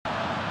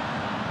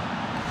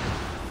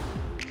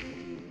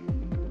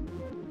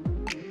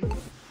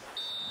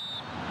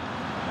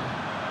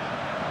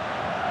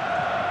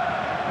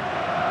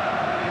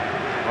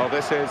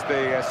this is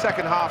the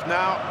second half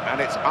now, and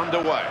it's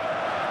underway.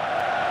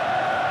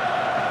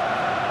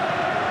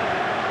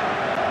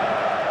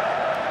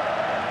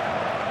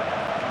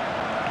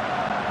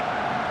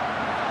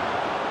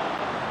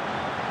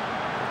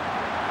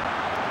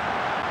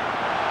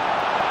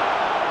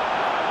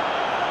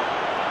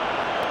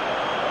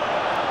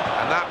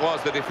 And that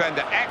was the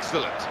defender.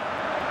 Excellent.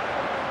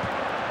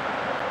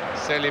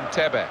 Selim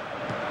Tebe.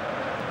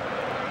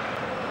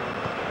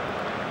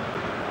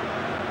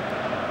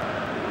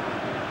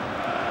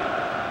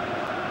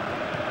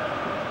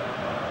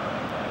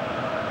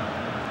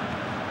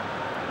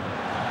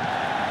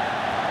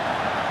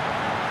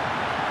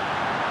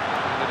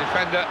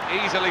 Defender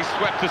easily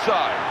swept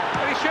aside.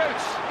 And he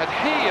shoots, and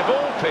he, of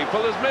all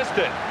people, has missed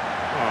it.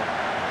 Oh,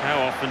 how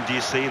often do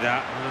you see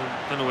that?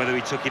 I don't know whether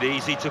he took it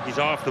easy, took his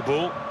eye off the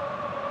ball.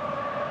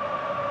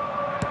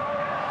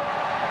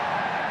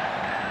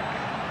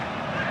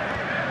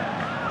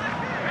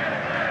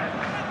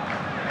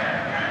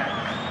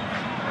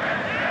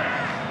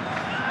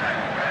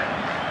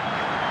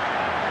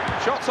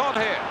 Shots on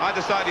here.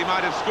 Either side he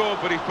might have scored,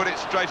 but he's put it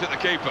straight at the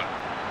keeper.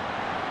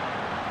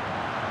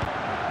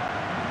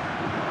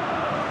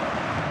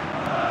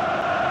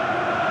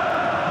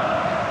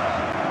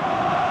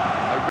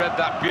 Read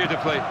that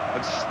beautifully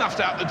and snuffed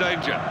out the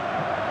danger.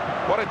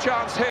 What a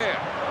chance here.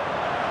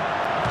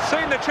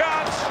 Seen the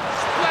chance.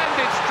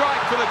 Splendid strike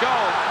for the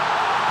goal.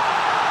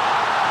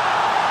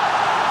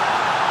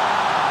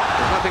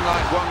 There's nothing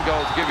like one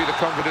goal to give you the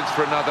confidence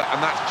for another,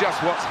 and that's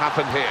just what's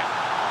happened here.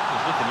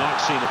 There's nothing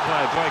like seeing a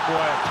player break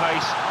away at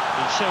pace.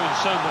 He's showing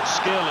so much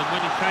skill, and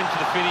when he came to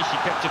the finish, he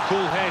kept a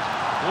cool head.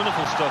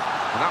 Wonderful stuff.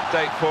 An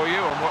update for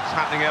you on what's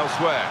happening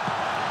elsewhere.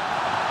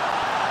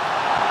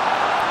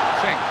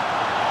 Think.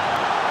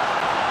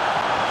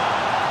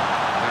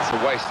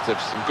 A waste of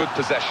some good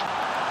possession.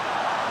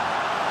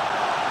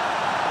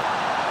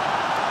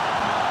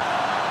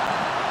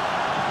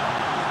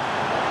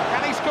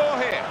 Can he score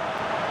here?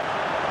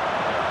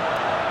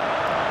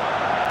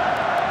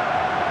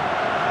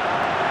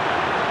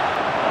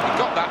 He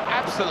got that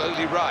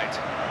absolutely right.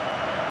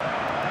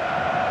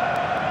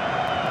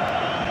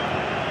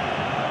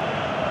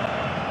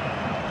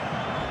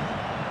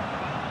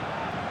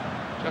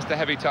 Just a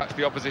heavy touch,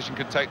 the opposition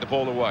could take the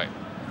ball away.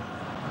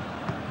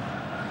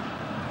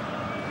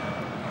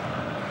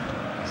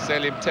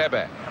 Selim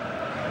Tebe.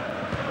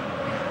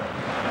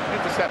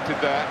 Intercepted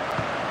there.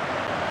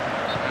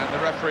 And the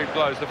referee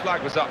blows. The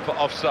flag was up for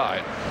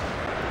offside.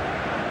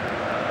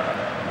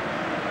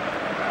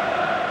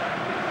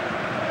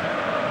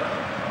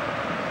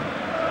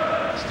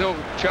 Still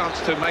chance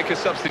to make a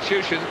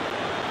substitution.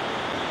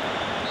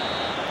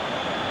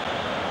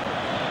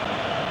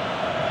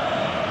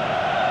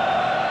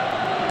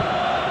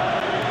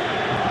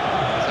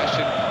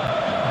 Possession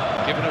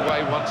given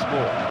away once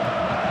more.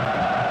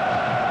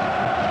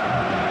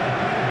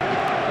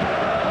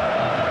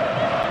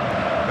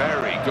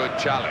 Good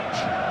challenge.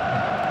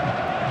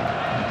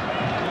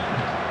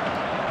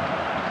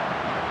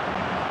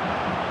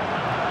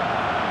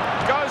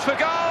 Goes for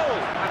goal!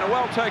 And a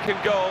well-taken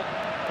goal,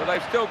 but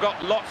they've still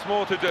got lots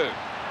more to do.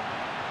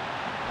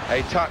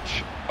 A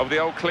touch of the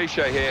old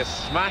cliche here,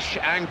 smash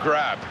and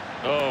grab.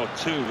 Oh,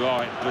 too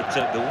right, but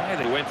the way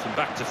they went from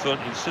back to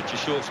front in such a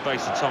short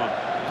space of time,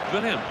 it was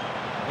brilliant.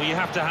 Well, you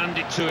have to hand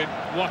it to him.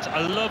 What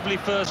a lovely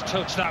first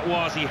touch that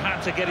was. He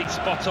had to get it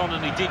spot on,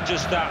 and he did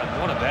just that. And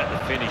what about the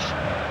finish?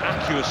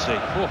 Accuracy.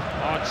 Oh,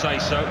 I'd say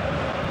so.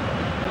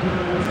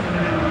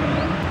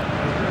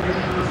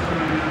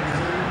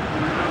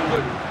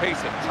 Good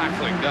piece of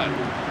tackling done.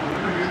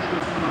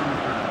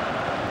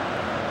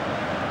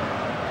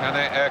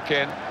 Kane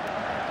Erkin.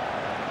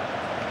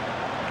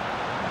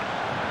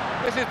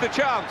 This is the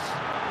chance.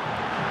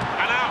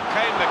 And out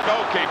came the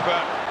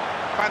goalkeeper.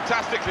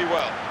 Fantastically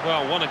well.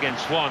 Well, 1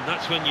 against 1.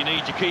 That's when you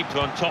need your keeper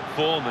on top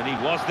form, and he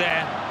was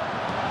there.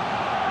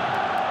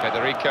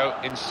 Federico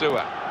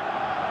Insua.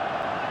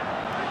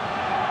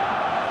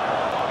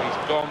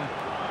 He's gone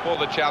for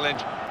the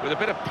challenge with a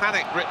bit of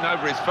panic written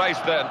over his face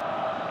then.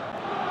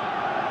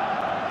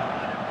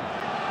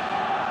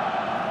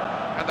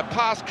 And the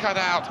pass cut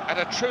out at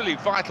a truly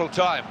vital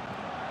time.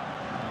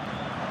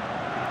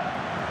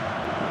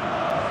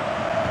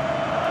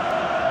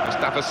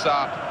 Mustafa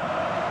Saab.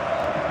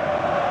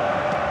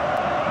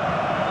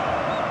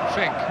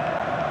 Fink.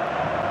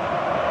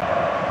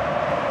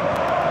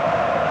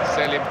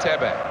 Selim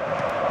Tebe.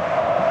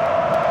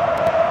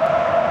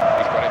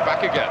 He's got it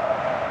back again.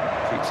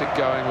 Keeps it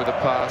going with a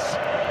pass.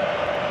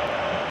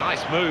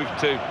 Nice move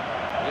to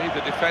leave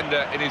the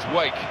defender in his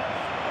wake.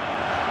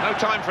 No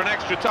time for an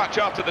extra touch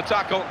after the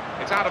tackle.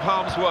 It's out of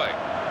harm's way.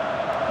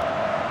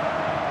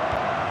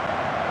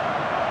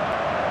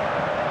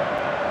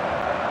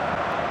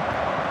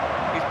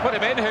 He's put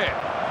him in here.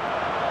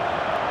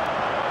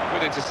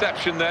 Good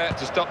interception there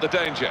to stop the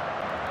danger.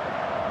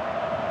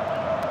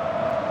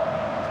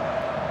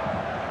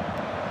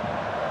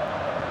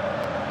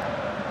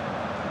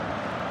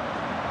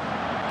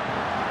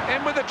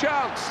 In with a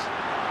chance.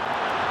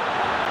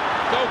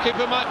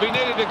 Goalkeeper might be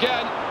needed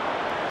again.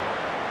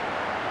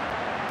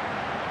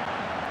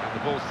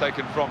 ball's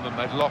taken from them,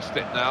 they've lost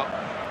it now.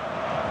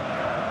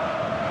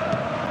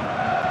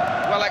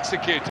 Well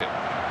executed.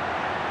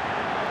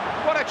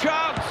 What a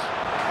chance!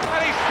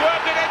 And he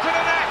swerved it into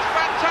the net.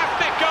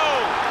 Fantastic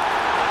goal!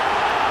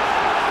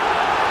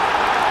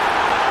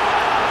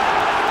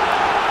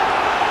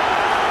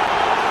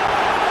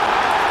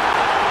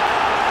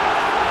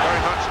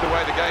 Very much the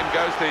way the game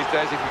goes these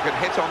days. If you can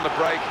hit on the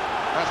break,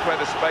 that's where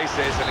the space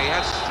is, and he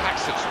has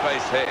stacks of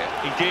space here.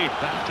 He did,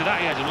 but after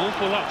that he had an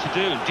awful lot to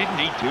do, and didn't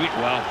he do it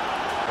well?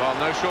 Well,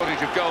 no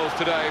shortage of goals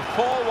today.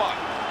 4-1.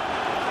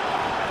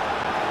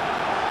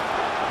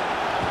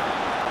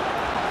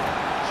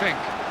 Fink.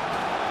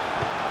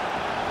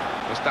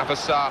 Mustafa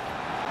Sarr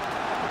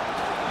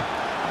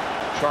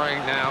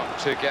trying now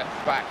to get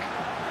back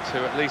to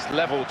at least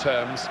level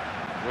terms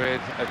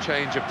with a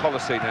change of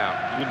policy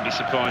now. Wouldn't be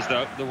surprised,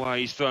 though, the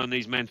way he's thrown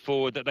these men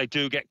forward, that they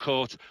do get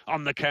caught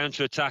on the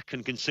counter-attack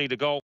and concede a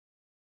goal.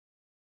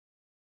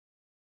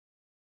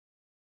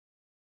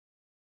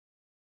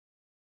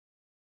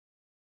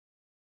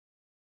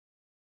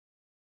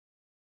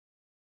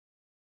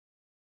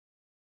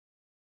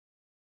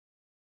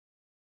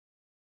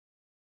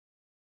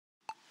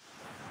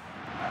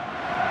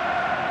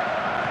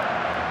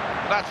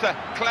 That's a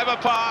clever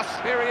pass.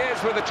 Here he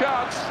is with a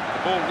chance.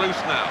 The ball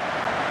loose now.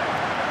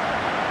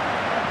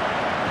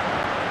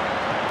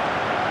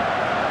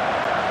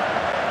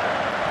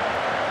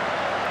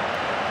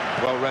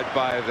 Well read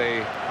by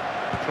the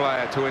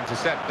player to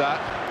intercept that.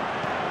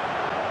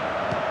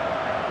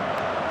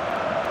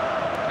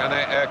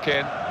 Kane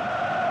Erkin.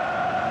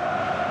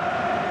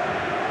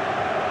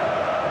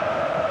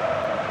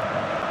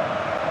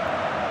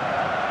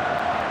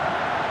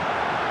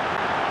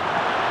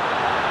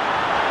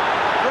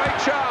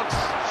 Chance,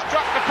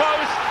 struck the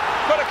post,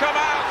 could have come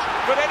out,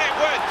 but in it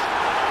went.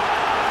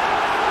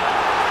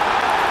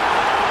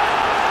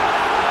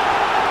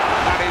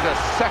 That is a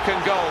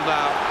second goal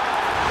now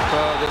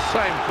for the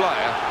same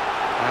player,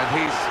 and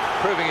he's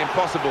proving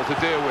impossible to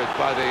deal with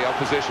by the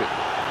opposition.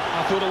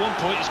 I thought at one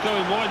point it's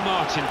going wide,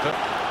 Martin, but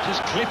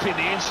just clipping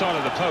the inside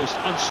of the post,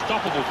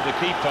 unstoppable for the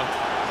keeper.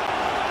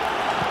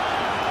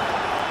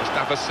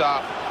 Mustafa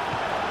Sarr,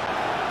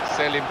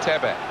 Selim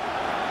Tebe.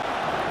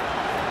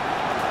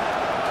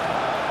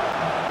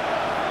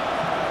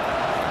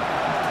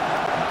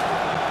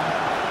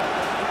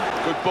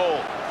 Good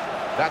ball.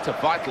 That's a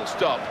vital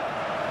stop.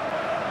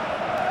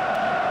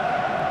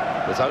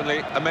 There's only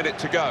a minute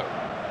to go.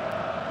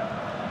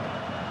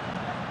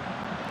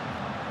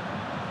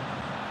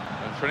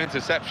 And for an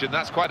interception,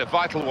 that's quite a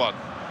vital one.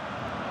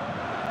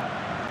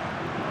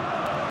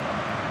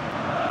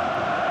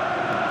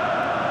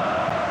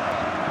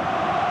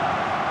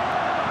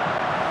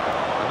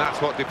 And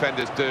that's what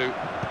defenders do.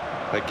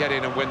 They get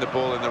in and win the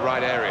ball in the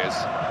right areas.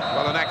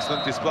 Well, an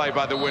excellent display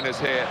by the winners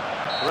here.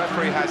 The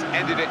referee has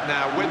ended it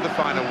now with the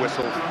final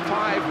whistle.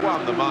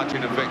 5-1 the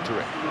margin of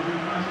victory.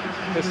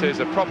 This is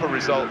a proper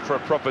result for a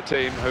proper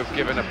team who've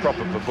given a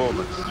proper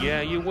performance.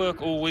 Yeah, you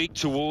work all week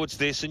towards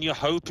this and you're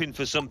hoping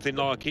for something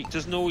like it. It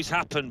doesn't always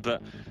happen,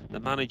 but the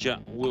manager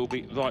will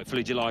be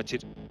rightfully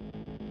delighted.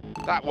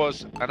 That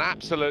was an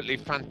absolutely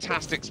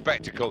fantastic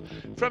spectacle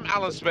from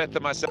Alan Smith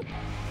and myself.